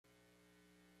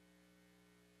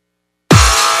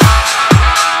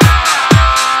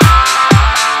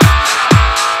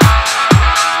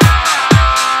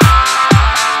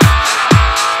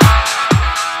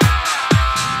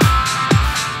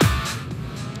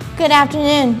Good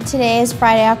afternoon. Today is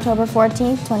Friday, October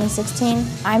 14th, 2016.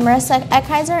 I'm Marissa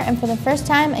Eckheiser, and for the first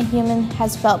time, a human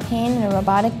has felt pain in a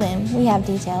robotic limb. We have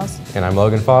details. And I'm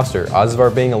Logan Foster. Odds of our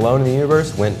being alone in the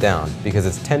universe went down because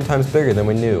it's 10 times bigger than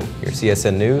we knew. Your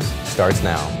CSN News starts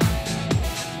now.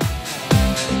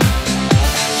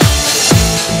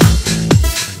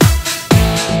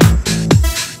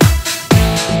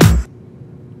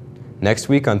 Next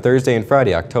week on Thursday and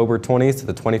Friday, October 20th to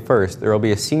the 21st, there will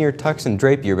be a senior tux and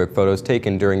drape yearbook photos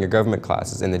taken during your government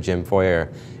classes in the gym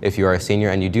foyer. If you are a senior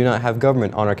and you do not have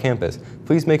government on our campus,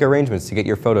 please make arrangements to get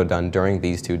your photo done during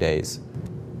these 2 days.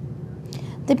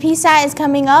 The PSAT is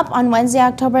coming up on Wednesday,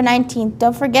 October 19th.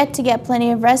 Don't forget to get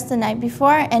plenty of rest the night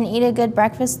before and eat a good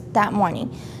breakfast that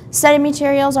morning. Study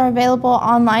materials are available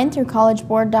online through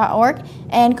collegeboard.org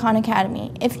and Khan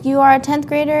Academy. If you are a 10th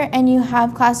grader and you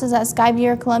have classes at Skyview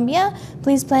or Columbia,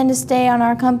 please plan to stay on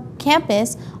our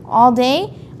campus all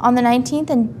day on the 19th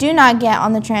and do not get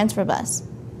on the transfer bus.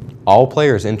 All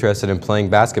players interested in playing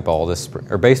baseball this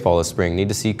spring need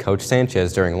to see Coach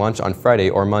Sanchez during lunch on Friday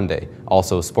or Monday.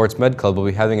 Also, Sports Med Club will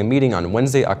be having a meeting on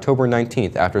Wednesday, October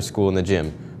 19th after school in the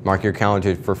gym. Mark your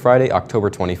calendar for Friday, October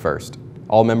 21st.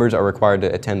 All members are required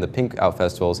to attend the Pink Out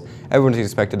Festivals. Everyone is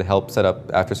expected to help set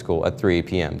up after school at 3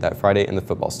 p.m. that Friday in the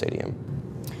football stadium.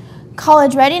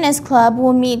 College Readiness Club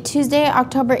will meet Tuesday,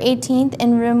 October 18th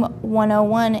in room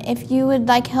 101. If you would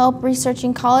like help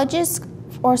researching colleges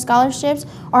or scholarships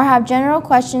or have general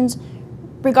questions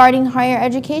regarding higher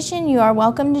education, you are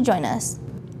welcome to join us.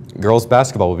 Girls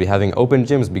basketball will be having open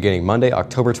gyms beginning Monday,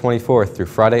 October 24th through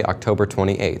Friday, October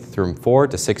 28th from 4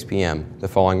 to 6 p.m. The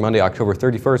following Monday, October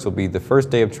 31st will be the first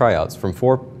day of tryouts from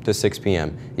 4 to 6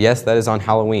 p.m. Yes, that is on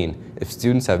Halloween. If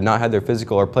students have not had their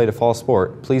physical or played a fall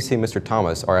sport, please see Mr.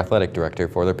 Thomas, our athletic director,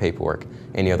 for their paperwork.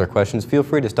 Any other questions, feel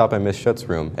free to stop by Ms. Schutz's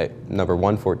room at number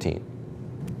 114.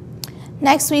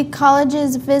 Next week,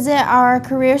 colleges visit our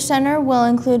Career Center will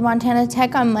include Montana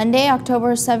Tech on Monday,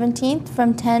 October 17th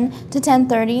from 10 to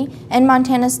 10:30 and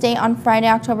Montana State on Friday,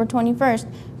 October 21st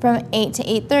from 8 to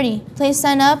 8:30. Please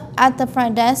sign up at the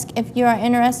front desk if you are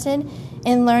interested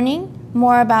in learning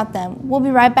more about them. We'll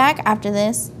be right back after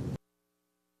this.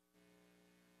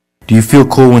 Do you feel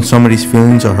cool when somebody's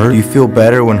feelings are hurt? Do you feel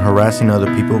better when harassing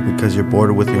other people because you're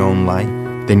bored with your own life?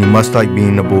 Then you must like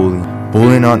being a bully.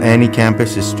 Bullying on any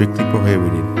campus is strictly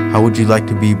prohibited. How would you like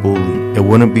to be bullied? It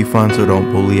wouldn't be fun, so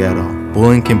don't bully at all.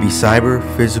 Bullying can be cyber,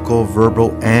 physical,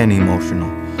 verbal, and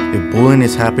emotional. If bullying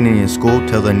is happening in school,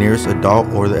 tell the nearest adult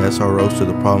or the SRO so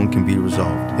the problem can be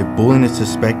resolved. If bullying is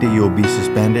suspected, you will be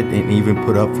suspended and even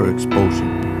put up for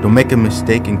expulsion. Don't make a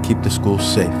mistake and keep the school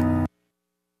safe.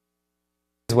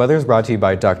 This weather is brought to you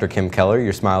by Dr. Kim Keller.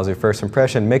 Your smile is your first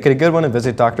impression. Make it a good one and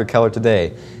visit Dr. Keller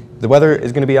today. The weather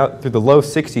is going to be out through the low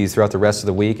 60s throughout the rest of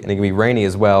the week, and it can be rainy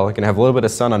as well. It can have a little bit of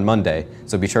sun on Monday,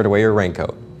 so be sure to wear your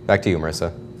raincoat. Back to you,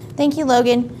 Marissa. Thank you,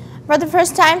 Logan. For the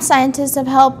first time, scientists have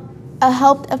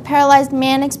helped a paralyzed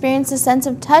man experience a sense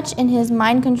of touch in his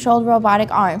mind-controlled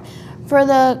robotic arm. For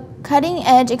the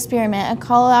cutting-edge experiment, a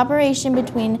collaboration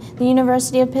between the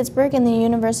University of Pittsburgh and the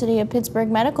University of Pittsburgh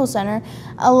Medical Center,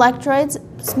 electrodes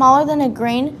smaller than a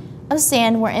grain of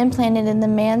sand were implanted in the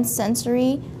man's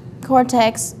sensory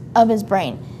cortex of his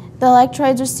brain. The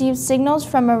electrodes received signals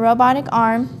from a robotic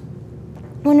arm.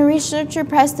 When a researcher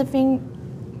pressed the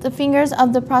fingers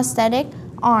of the prosthetic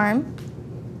arm,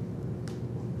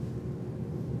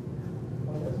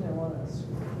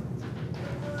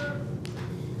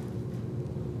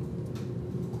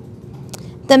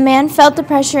 the man felt the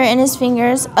pressure in his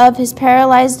fingers of his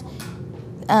paralyzed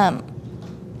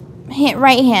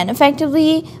right hand,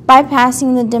 effectively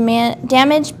bypassing the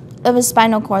damage of his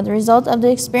spinal cord. The result of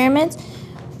the experiments,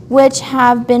 which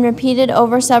have been repeated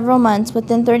over several months,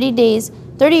 within 30 days,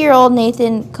 30-year-old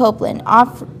Nathan Copeland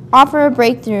offer a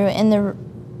breakthrough in the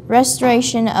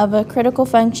restoration of a critical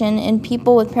function in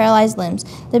people with paralyzed limbs,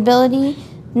 the ability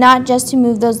not just to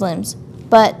move those limbs,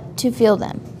 but to feel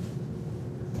them.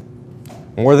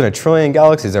 More than 1 trillion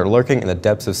galaxies are lurking in the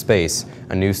depths of space.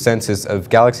 A new census of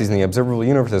galaxies in the observable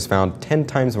universe has found 10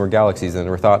 times more galaxies than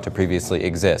were thought to previously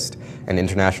exist. An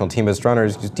international team of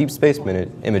astronomers used deep space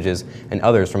images and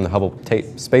others from the Hubble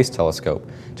Space Telescope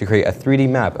to create a 3D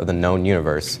map of the known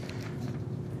universe.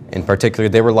 In particular,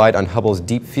 they relied on Hubble's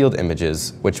deep field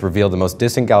images, which revealed the most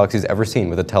distant galaxies ever seen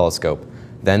with a telescope.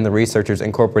 Then the researchers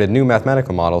incorporated new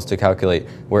mathematical models to calculate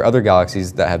where other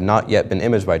galaxies that have not yet been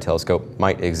imaged by a telescope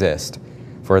might exist.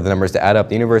 For the numbers to add up,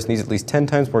 the universe needs at least 10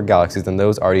 times more galaxies than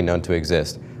those already known to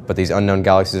exist. But these unknown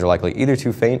galaxies are likely either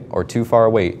too faint or too far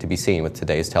away to be seen with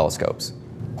today's telescopes.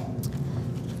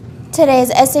 Today's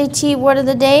SAT word of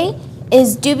the day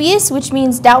is dubious, which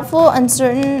means doubtful,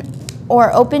 uncertain, or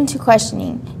open to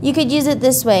questioning. You could use it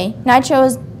this way. Nitro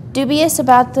was dubious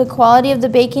about the quality of the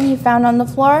bacon he found on the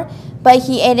floor, but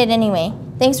he ate it anyway.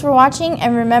 Thanks for watching,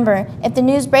 and remember, if the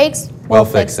news breaks, we'll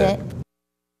fix it.